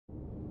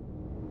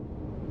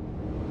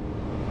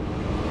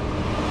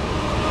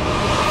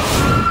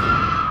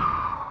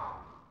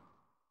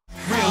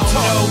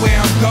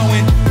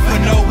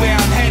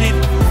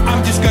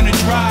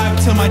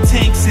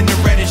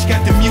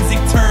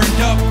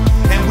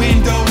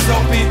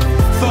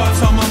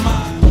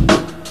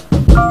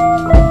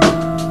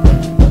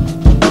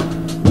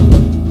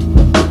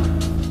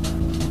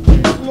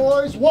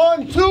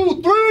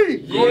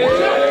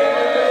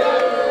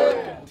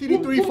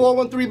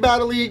4-on-3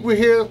 Battle League. We're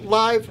here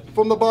live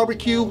from the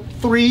barbecue.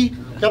 3.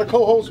 Got a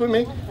co-host with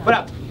me. What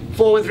up?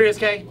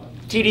 413SK,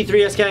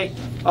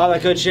 TD3SK, all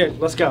that good shit.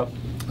 Let's go.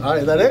 All right,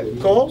 is that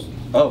it? Co-host?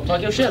 Oh.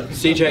 Talk your shit.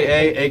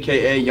 CJA,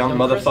 aka Young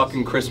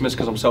Motherfucking Christmas,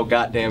 because I'm so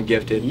goddamn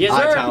gifted. Yes,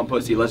 sir. I-Town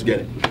pussy, let's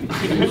get it.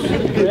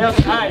 Yep,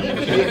 alright.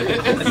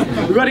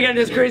 We're going to get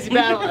into this crazy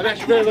battle. I'm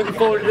actually really looking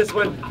forward to this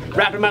one.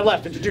 Rapping my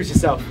left, introduce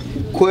yourself.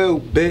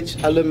 Quill, bitch,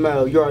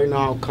 LML, you already know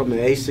how I'm coming.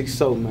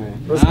 A60, man.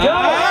 Let's go!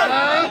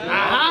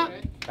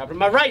 Rapping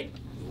my right.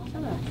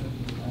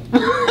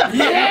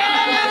 Yeah!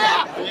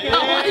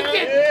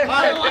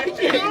 I like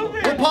it!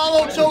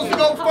 Rapalo chose to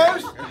go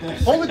first.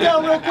 Hold it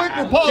down real quick,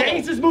 Rapalo.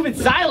 James is moving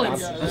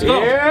silence. Let's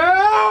go.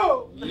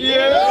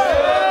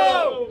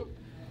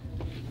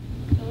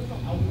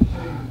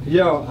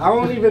 Yo, I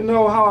don't even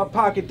know how I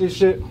pocket this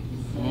shit.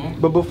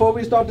 But before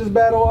we start this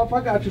battle off,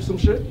 I got you some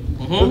shit.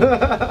 I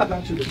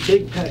got you the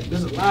big pack.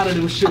 There's a lot of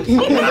them shit.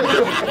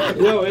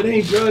 Yo, it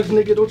ain't drugs,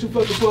 nigga. Don't you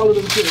fucking swallow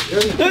them shit.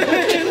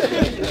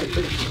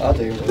 I'll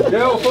take it.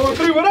 Yo,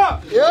 4-3, what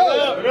up? Yo,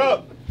 what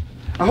up?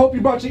 I hope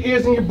you brought your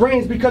ears and your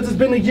brains because it's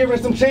been a year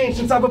and some change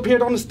since I've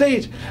appeared on the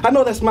stage. I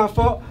know that's my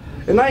fault.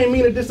 And I ain't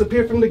mean to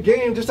disappear from the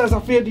game, just as I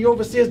feared the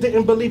overseers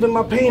didn't believe in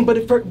my pain, but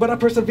I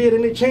persevered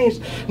and it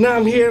changed. Now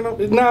I'm here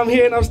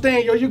and I'm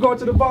staying. Yo, you going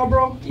to the bar,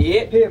 bro?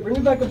 Yeah. Here, bring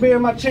me back a beer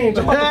and my change.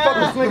 I'm about to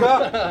fuck this nigga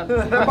up.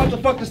 I'm about to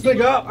fuck this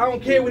nigga up. I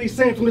don't care what he's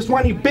saying. From this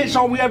whiny bitch,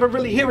 all we ever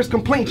really hear is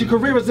complaints. Your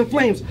career is in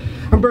flames.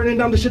 I'm burning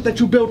down the shit that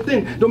you built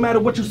in. No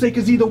matter what you say,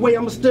 cause either way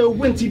I'ma still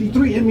win.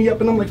 TD3 hit me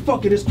up and I'm like,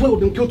 fuck it, it's Quill.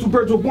 Then kill 2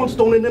 birds with 1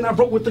 stone and then I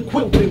wrote with the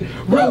quill thing.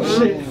 Real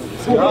shit.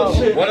 Real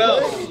shit. What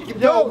else?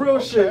 Yo, real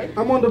shit.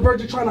 I'm on the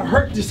verge of trying to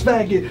hurt this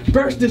faggot,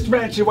 burst this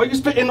ratchet. While you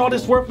spitting all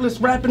this worthless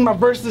rapping, my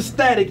verse is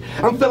static.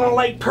 I'm feeling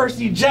like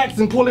Percy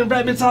Jackson, pulling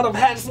rabbits out of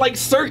hats like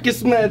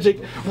circus magic.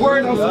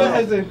 Word, I'm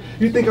spazzing.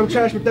 You think I'm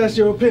trash, but that's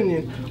your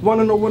opinion.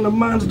 Wanna know one of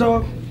mine's,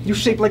 dog? You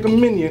shaped like a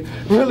minion.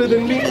 Realer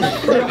than me?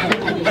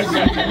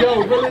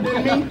 Yo, realer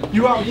than me?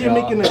 You out here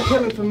making a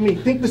killing for me.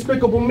 Think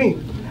despicable me.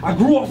 I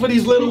grew off of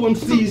these little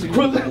MCs.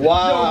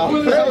 Wow,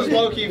 that was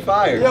low-key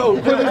fire. Yo,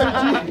 Quill is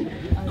a G.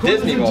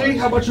 Disney G,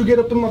 how about you get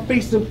up in my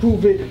face and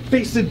prove it?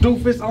 Face it,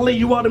 doofus. I'll lay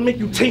you out and make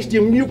you taste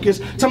your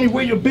mucus. Tell me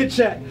where your bitch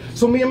at.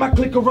 So me and my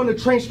clique will run the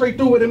train straight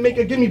through it and make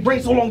her give me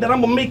brain so long that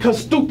I'ma make her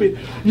stupid.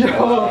 Yo.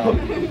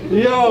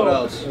 What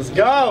else? Let's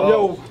go.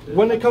 Yo,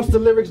 when it comes to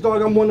lyrics,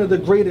 dog, I'm one of the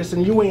greatest.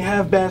 And you ain't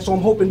half bad, so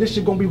I'm hoping this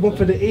shit gonna be one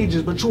for the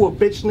ages. But you a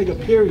bitch nigga,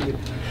 period.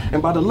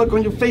 And by the look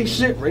on your face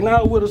shit, right now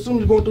I would assume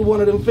you're going through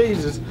one of them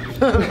phases.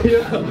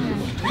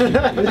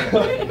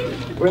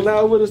 Right now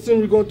I would assume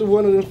you're going through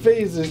one of them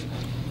phases.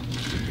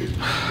 You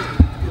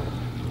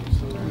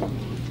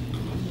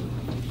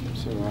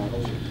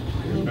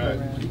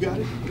got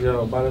it?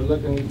 Yo, by the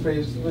look on your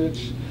face,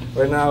 bitch.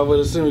 Right now I would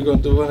assume you're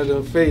going through one of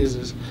them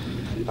phases.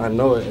 I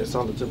know it, it's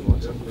on the tip of my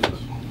tongue.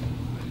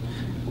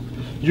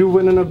 You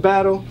winning a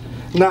battle?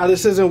 Nah,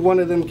 this isn't one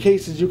of them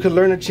cases. You could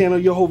learn to channel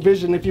your whole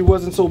vision if you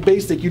wasn't so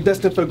basic. You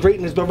destined for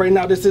greatness, but right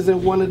now this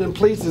isn't one of them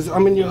places.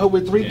 I'm in your hood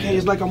with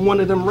 3Ks like I'm one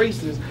of them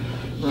races.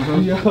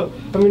 Yo,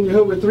 I'm in your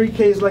hood with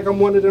 3Ks like I'm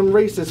one of them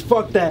races.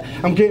 Fuck that.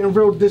 I'm getting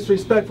real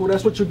disrespectful.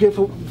 That's what you get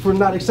for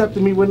not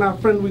accepting me when our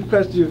friend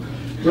request you.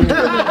 Yo,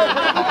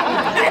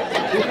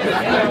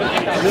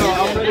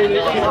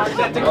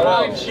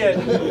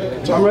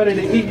 I'm ready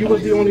to eat. You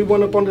was the only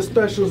one up on the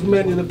specials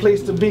menu, the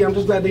place to be. I'm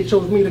just glad they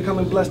chose me to come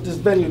and bless this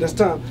venue. That's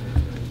time.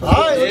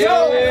 Alright, let's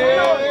go.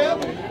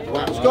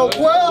 Let's go,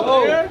 Quill.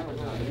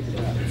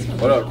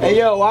 What up? Hey,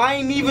 yo, I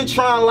ain't even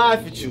trying to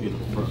laugh at you.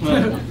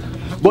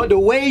 But the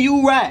way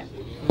you rap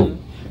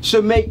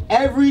should make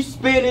every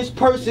Spanish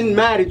person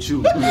mad at you.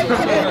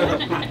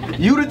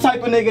 You the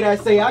type of nigga that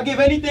say, I give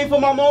anything for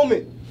my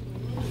moment,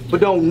 but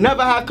don't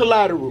never have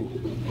collateral.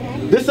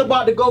 This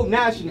about to go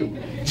national,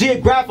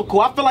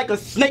 geographical. I feel like a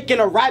snake in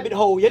a rabbit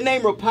hole. Your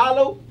name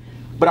Rapalo,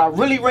 but I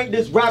really rank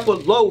this rapper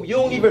low. You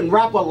don't even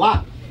rap a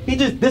lot. He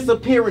just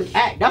disappear and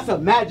act. That's a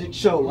magic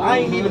show. I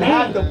ain't even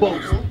have the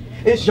boast.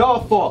 It's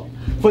your fault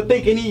for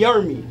thinking he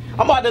earned me.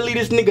 I'm about to leave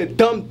this nigga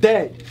dumb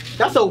dead.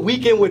 That's a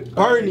weekend with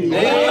Bernie.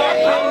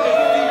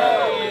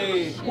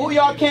 Who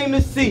y'all came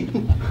to see?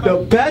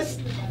 The best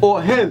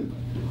or him?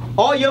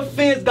 All your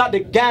fans got the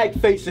gag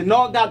face and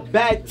all got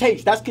bad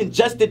taste. That's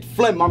congested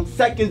phlegm. I'm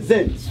seconds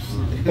in.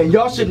 And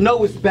y'all should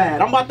know it's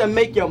bad. I'm about to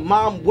make your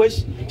mom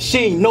wish she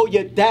ain't know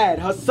your dad.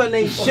 Her son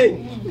ain't shit.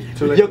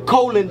 Your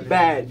colon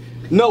bad.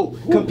 No,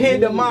 compared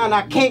to mine,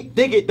 I can't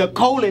dig it. The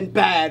colon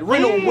bad.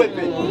 Rental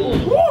whipping.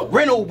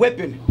 Rental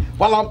whipping.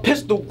 While I'm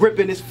pistol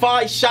gripping, it's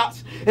 5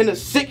 shots in a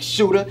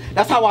 6-shooter.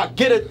 That's how I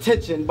get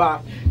attention, by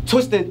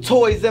twisting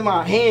toys in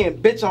my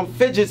hand. Bitch, I'm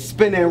fidget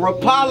spinning.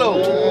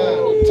 Rapalo.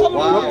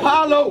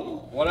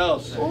 Rapalo. What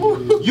else?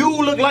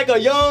 You look like a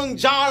young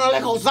John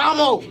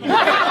Leguizamo.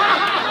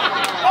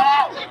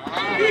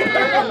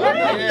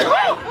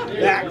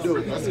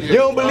 You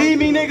don't believe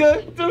me,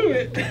 nigga?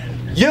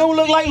 You don't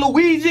look like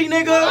Luigi,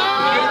 nigga.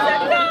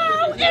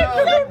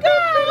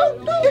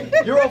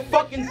 You're a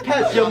fucking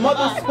pest. Your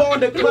mother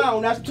spawned a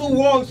clown. That's 2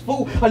 wrongs,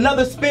 fool.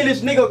 Another Spanish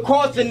nigga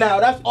crossing now.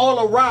 That's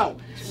all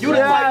around. You the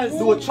type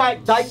to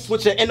attract dykes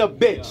with your inner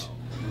bitch.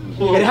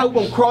 And help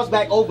him cross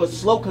back over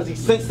slow cause he's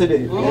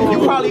sensitive.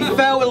 You probably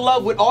fell in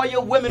love with all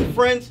your women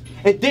friends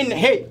and didn't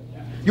hit.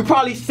 You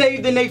probably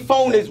saved in their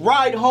phone as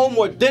ride home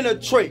or dinner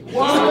trick.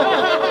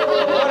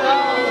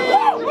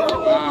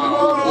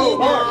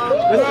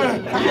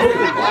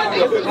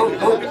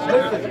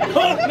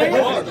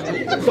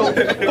 So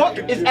fuck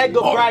is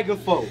Edgar bragging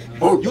for?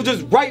 You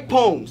just write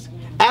poems,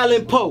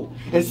 Allen Poe.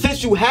 And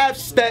since you have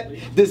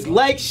stepped, this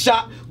leg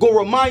shot gonna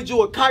remind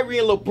you of Kyrie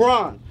and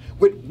LeBron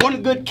with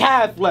one good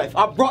calf left.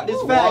 I brought this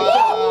fag up.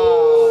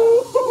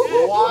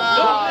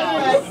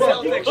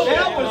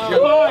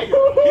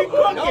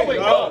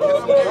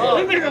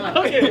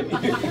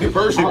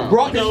 I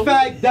brought this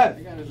fag death,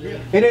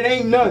 and it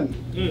ain't none.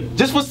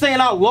 Just for saying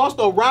I lost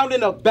a round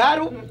in a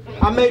battle,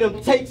 I made him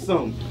take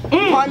some.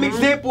 Prime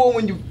example of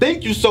when you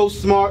think you so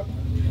smart,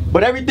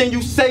 but everything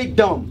you say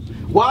dumb.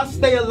 Why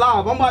stay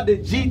alive? I'm about to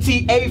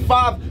GTA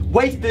 5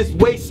 waste this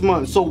waste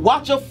month. So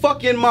watch your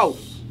fucking mouth.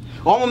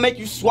 Or I'm gonna make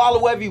you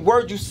swallow every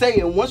word you say,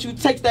 and once you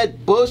take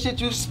that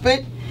bullshit you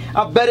spit,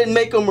 I better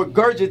make them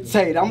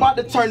regurgitate. I'm about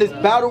to turn this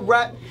battle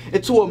rap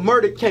into a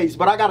murder case,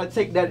 but I gotta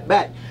take that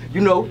back. You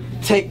know,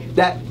 take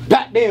that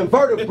goddamn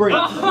vertebrae.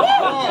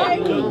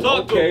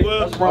 Okay.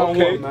 That's wrong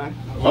one, man.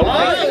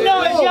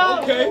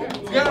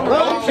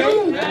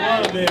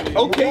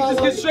 Okay, just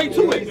get straight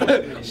to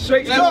it.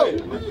 Straight to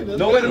it.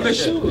 No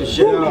intermission.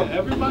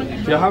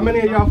 Yo, how many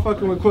of y'all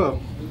fucking with Quill?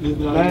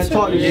 Man,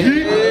 talk to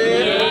you.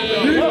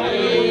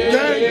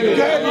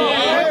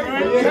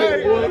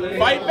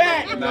 Fight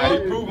back. Nah, he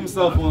proved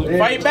himself on.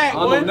 Fight back, boy.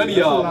 I don't know none of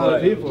y'all,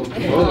 but people.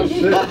 Oh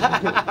shit.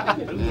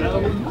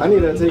 I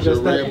need to take a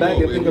step back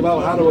and think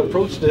about how to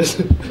approach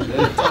this.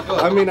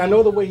 I mean, I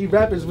know the way he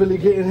rap is really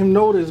getting him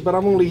noticed, but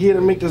I'm only here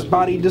to make this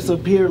body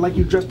disappear like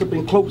you dressed up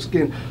in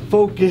cloakskin.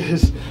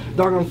 Focus.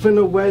 Dog, I'm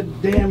finna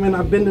wed, damn, and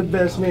I've been the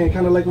best man.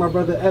 Kinda like my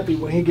brother Epi,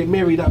 when he get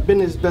married, I've been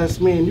his best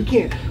man. You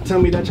can't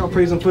tell me that y'all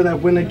praise him for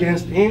that win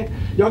against Ant.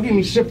 Y'all give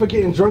me shit for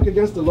getting drunk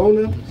against the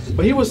loner,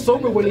 but he was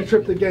sober when he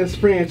tripped against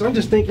France. I'm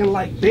just thinking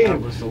like,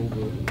 damn.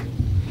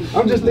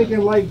 I'm just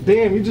thinking like,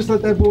 damn, you just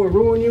let that boy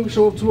ruin you,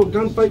 show up to a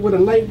gunfight with a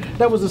knife.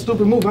 That was a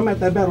stupid move. I'm at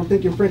that battle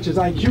thinking French's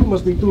IQ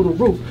must be through the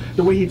roof.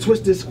 The way he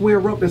twisted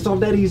square up and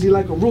solved that easy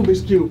like a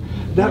Rubik's Cube.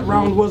 That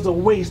round was a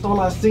waste. All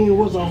I seen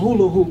was a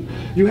hula hoop.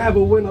 You have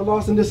a win, a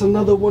loss, and this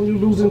another one you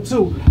losing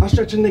too. I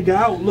stretch a nigga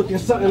out looking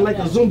something like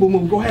a Zumba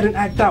move. Go ahead and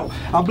act out.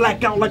 I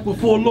black out like what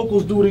 4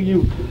 locals do to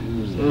you.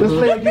 Let's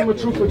play a game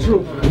of truth for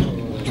truth.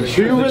 Do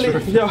you really,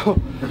 yo,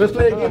 let's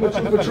play a game of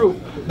truth for truth.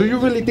 Do you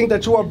really think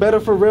that you are better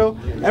for real?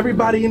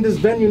 Everybody in this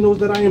venue knows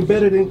that I am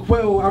better than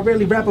Quill. I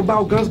rarely rap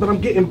about guns, but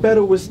I'm getting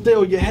better with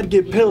still. Your head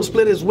get peeled,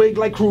 split his wig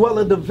like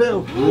Cruella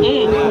DeVille.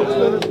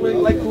 Split his wig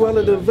like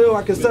Cruella DeVille.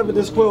 I can sever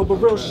this Quill, but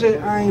real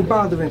shit, I ain't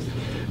bothering.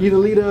 You the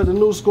leader of the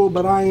new school,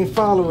 but I ain't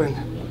following.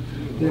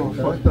 You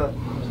fucked up.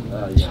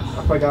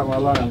 I forgot my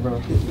line,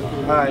 bro.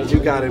 Alright, you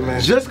got it,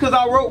 man. Just cause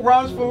I wrote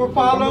rhymes for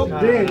Rapalo?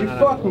 Damn, you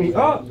fucked me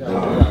up.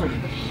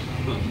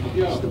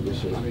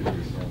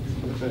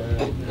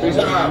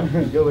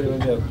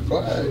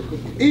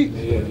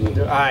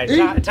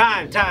 Alright,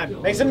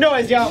 time. Make some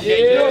noise, y'all.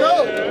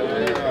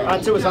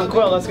 On to us on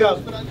Quill, let's go.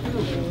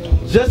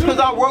 Just cause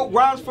I wrote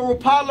rhymes for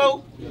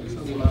Rapalo,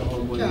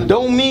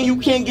 don't mean you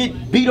can't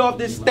get beat off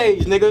this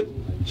stage, nigga.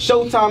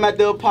 Showtime at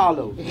the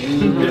Apollo.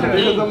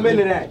 Because I'm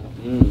into that.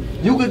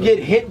 You could get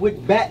hit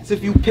with bats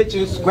if you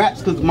pitching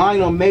scraps cause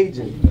mine are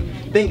major.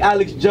 Think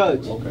Alex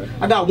Judge.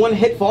 I got 1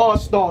 hit for all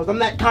stars. I'm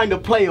that kind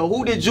of player.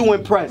 Who did you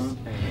impress?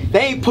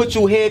 They ain't put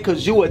you here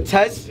cause you a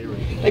test.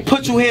 They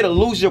put you here to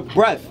lose your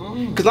breath.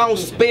 Cause I don't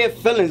spare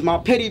feelings. My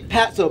pity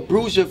pats will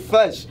bruise your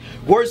flesh.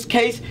 Worst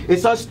case,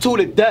 it's us 2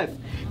 to death.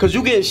 Cause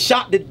you getting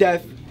shot to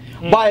death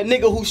by a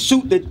nigga who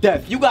shoot to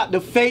death. You got the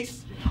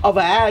face of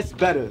an ass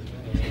better.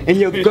 And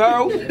your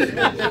girl,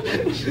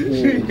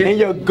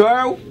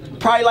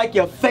 probably like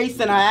your face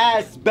and her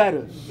ass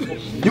better.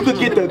 You could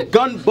get the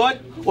gun butt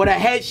or the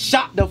head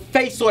shot, the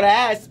face or the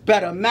ass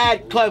better.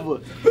 Mad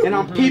clever. And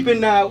I'm peeping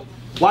now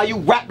while you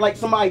rap like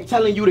somebody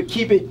telling you to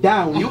keep it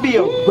down. You be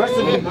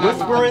aggressively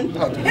whispering.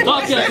 You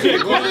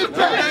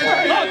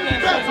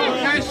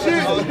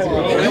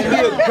be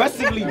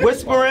aggressively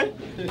whispering.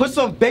 Put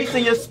some bass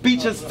in your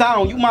speech and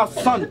sound. You my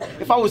son.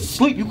 If I was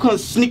asleep, you couldn't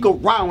sneak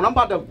around. I'm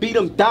about to beat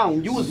him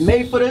down. You was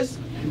made for this.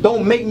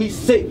 Don't make me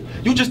sick.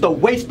 You just a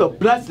waste of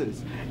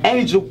blessings.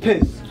 Angel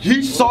piss.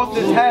 You soft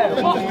as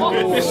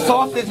hell.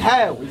 Soft as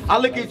hell. I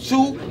look at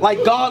you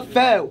like God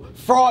fell.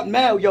 Fraud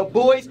male. Your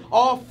boys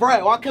all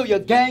frail. I kill your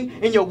gang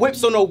and your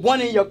whips on the one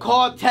in your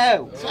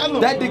cartel.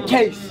 That the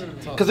case.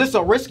 Cause it's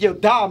a risk you'll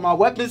die. My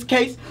weapons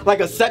case like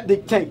a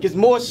septic tank. There's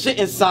more shit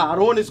inside.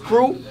 On this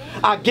crew,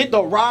 I get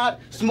the ride,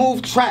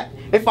 smooth track.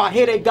 If I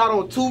hear they got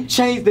on 2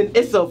 chains, then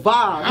it's a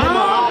vibe.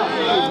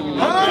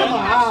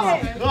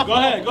 Go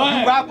ahead.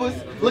 You rappers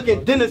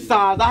looking dinner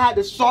signs. I had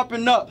to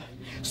sharpen up,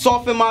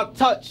 soften my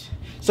touch,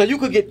 so you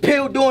could get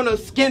peeled during a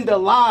skinned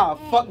alive.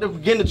 Fuck the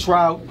beginner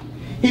trial.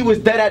 He was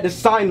dead at the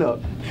sign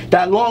up.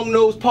 That long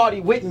nose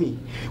party with me.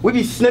 We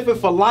be sniffing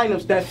for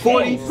lineups. That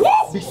 40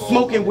 be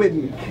smoking with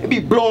me. It be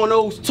blowing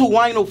those too.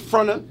 I ain't no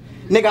fronter.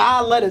 Nigga,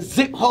 I let a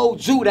zip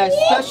hold you. That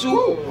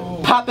special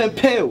poppin'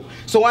 pill.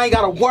 So I ain't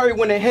gotta worry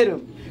when it hit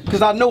him.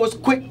 Cause I know it's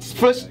quick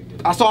flush.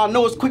 So I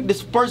know it's quick to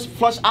first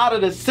flush out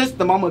of the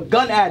system. I'm a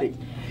gun addict.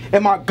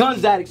 And my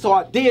gun's addict, so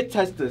I did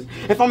test this.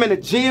 If I'm in the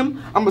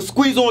gym, I'ma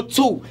squeeze on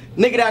 2.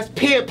 Nigga, that's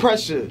peer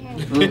pressure.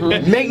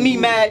 Make me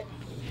mad,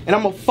 and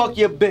I'ma fuck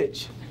your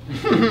bitch.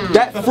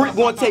 That freak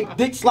gonna take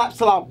dick slaps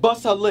till I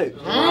bust her lip.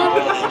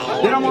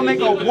 Then I'ma make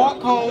her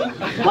walk home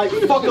like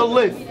fuck a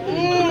lift.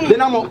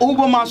 Then I'ma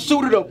Uber my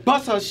shooter to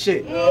bust her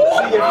shit. See,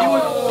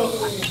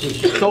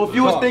 if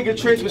you was thinking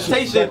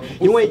transportation,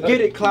 you ain't get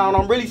it, clown.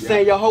 I'm really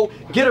saying your hoe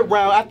get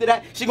around. After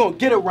that, she gonna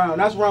get around.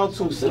 That's round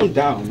 2. Sit him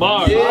down.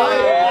 Bar.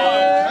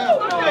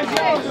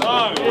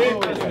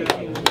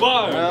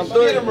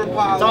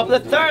 Top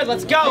of the third,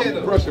 let's go.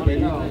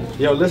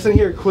 Yo, listen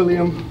here,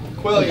 Quilliam.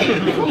 Yo,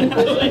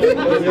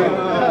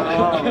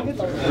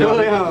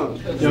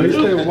 he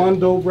spent 1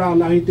 dope round,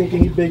 now he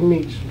thinking he Big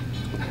Meech.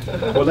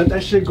 Well, let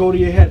that shit go to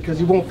your head, cause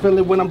you won't feel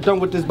it when I'm done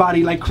with this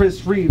body like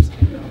Chris Reeves.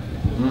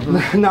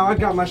 Now I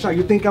got my shot.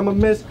 You think I'm a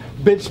miss?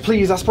 Bitch,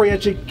 please. I spray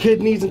at your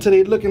kidneys until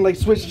they looking like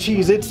Swiss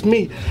cheese. It's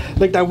me.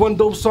 Like that one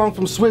dope song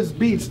from Swiss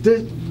Beats.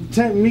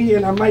 Tempt me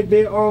and I might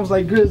bear arms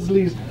like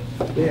Grizzlies.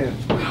 Yeah.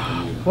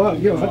 Fuck,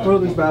 yo, I throw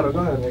this battle. Go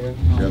ahead, nigga.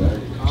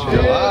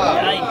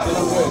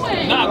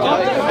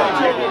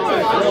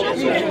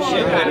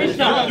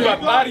 You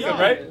got body him,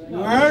 right? You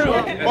heard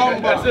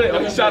him. That's it.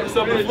 He shot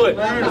himself in the foot.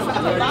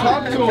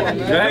 Talk to him.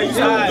 Yeah, he's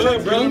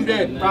good, bro.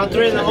 Round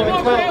 3 in the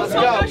homie Quill, let's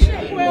go.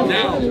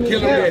 Now, kill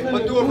him dead.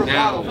 But do it for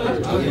now.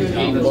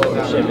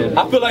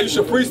 I feel like you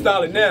should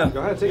freestyle it now. Go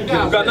ahead, take it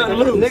down. You got nothing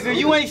to lose. Nigga,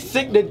 you ain't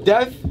sick to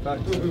death.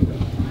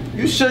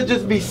 You should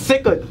just be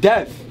sick of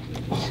death.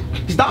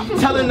 Stop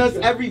telling us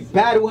every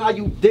battle how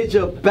you did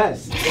your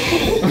best.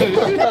 You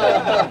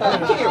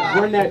can't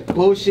run that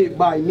bullshit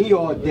by me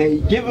all day.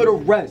 Give it a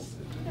rest.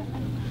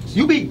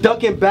 You be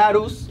ducking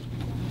battles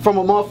from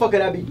a motherfucker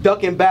that be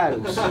ducking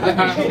battles.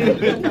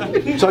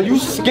 So you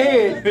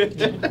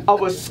scared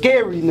of a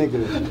scary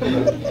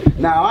nigga.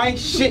 Now I ain't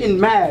shitting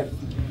math,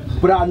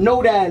 but I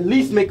know that at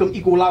least make them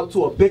equal out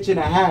to a bitch and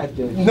a half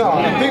then. No,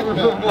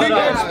 big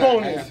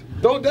exponents.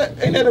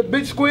 Ain't that a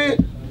bitch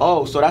squid?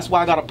 Oh, so that's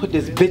why I gotta put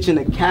this bitch in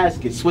a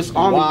casket. Swiss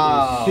Army.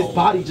 Wow. His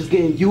body just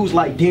getting used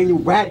like Daniel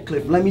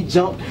Radcliffe. Let me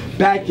jump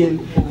back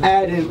and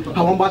add in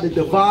how I'm about to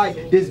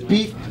divide this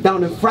beef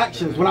down in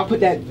fractions. When I put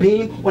that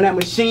beam on that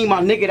machine,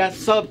 my nigga, that's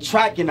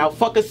subtracting. Now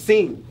fuck a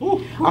scene.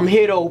 I'm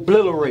here to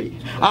obliterate.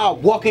 I'll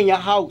walk in your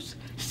house,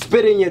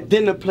 spit in your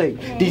dinner plate.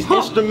 These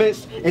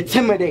instruments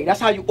intimidate. That's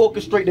how you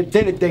orchestrate the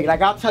dinner date.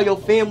 Like I'll tell your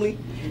family,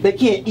 they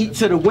can't eat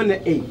till the winner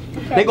ate.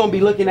 They gonna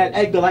be looking at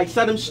Edgar like,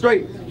 set him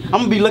straight. I'm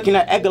gonna be looking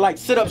at Edgar like,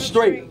 sit up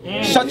straight.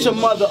 Shut your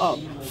mother up.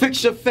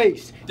 Fix your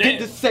face. Get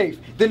the safe.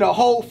 Then the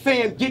whole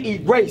fam get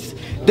erased.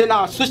 Then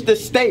I'll switch the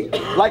state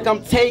like I'm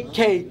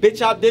TK.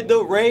 Bitch, I did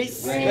the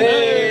race.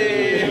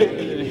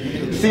 Hey.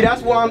 See,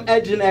 that's why I'm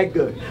edging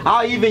Edgar.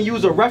 I'll even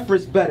use a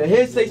reference better.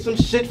 He'll say some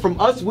shit from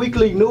Us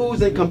Weekly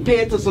News and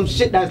compare it to some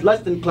shit that's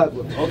less than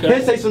clever.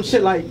 He'll say some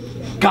shit like,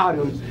 got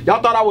him.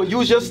 Y'all thought I would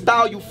use your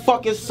style, you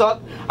fucking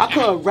suck. I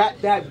couldn't rap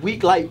that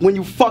weak like when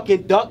you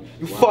fucking duck,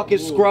 you fucking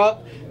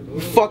scrub. You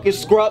fucking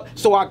scrub,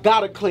 so I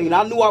gotta clean.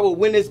 I knew I would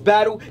win this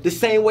battle the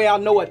same way I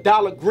know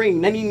 $1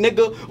 green. Any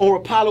nigga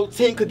on Rapalo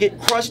team could get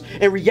crushed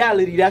in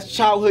reality. That's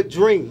childhood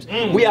dreams.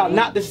 We are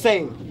not the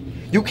same.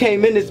 You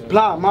came in this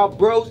blind. My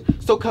bros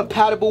so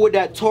compatible with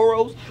that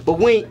Toros, but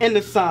we ain't in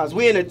the signs.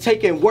 We in the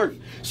taking work,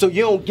 so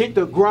you don't get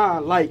the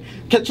grind. Like,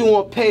 catch you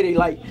on payday,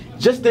 like,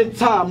 just in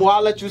time, or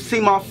I'll let you see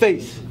my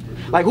face.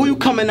 Like, who you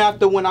coming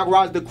after when I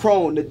rise the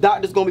chrome? The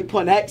doctor's gonna be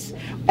putting X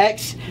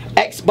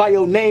by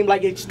your name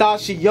like it's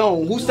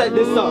Stashion. Who set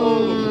this up?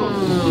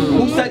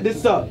 Who set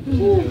this up?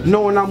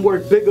 Knowing I'm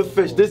worth bigger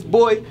fish. This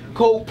boy,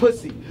 cold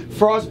pussy.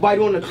 Frostbite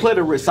on the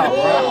clitoris. Out.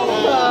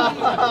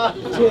 Talk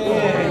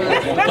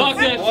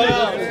that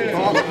shit.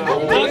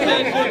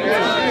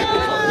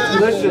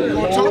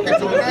 Talk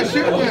that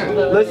shit.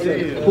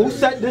 Listen, who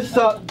set this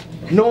up?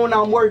 Knowing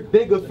I'm worth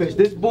bigger fish.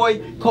 This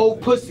boy,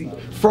 cold pussy.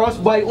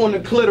 Frostbite on the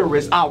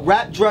clitoris. I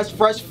rap, dress,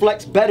 fresh,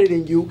 flex better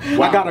than you.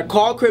 Wow. I got a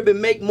car crib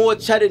and make more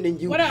cheddar than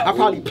you. I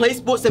probably play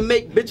sports and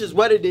make bitches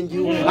wetter than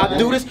you. I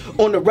do this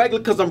on the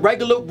regular cause I'm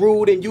regular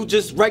rude and you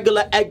just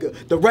regular Edgar,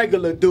 the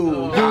regular dude.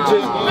 You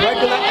just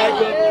regular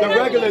Edgar, the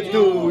regular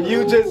dude.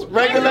 You just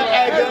regular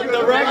Edgar,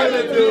 the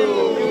regular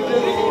dude.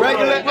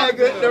 Regular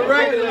Edgar, the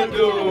regular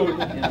dude.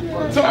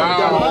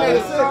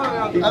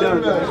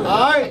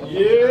 Alright,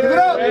 give it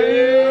up.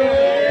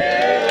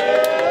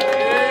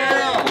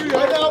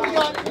 Right now we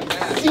got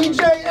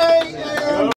CJA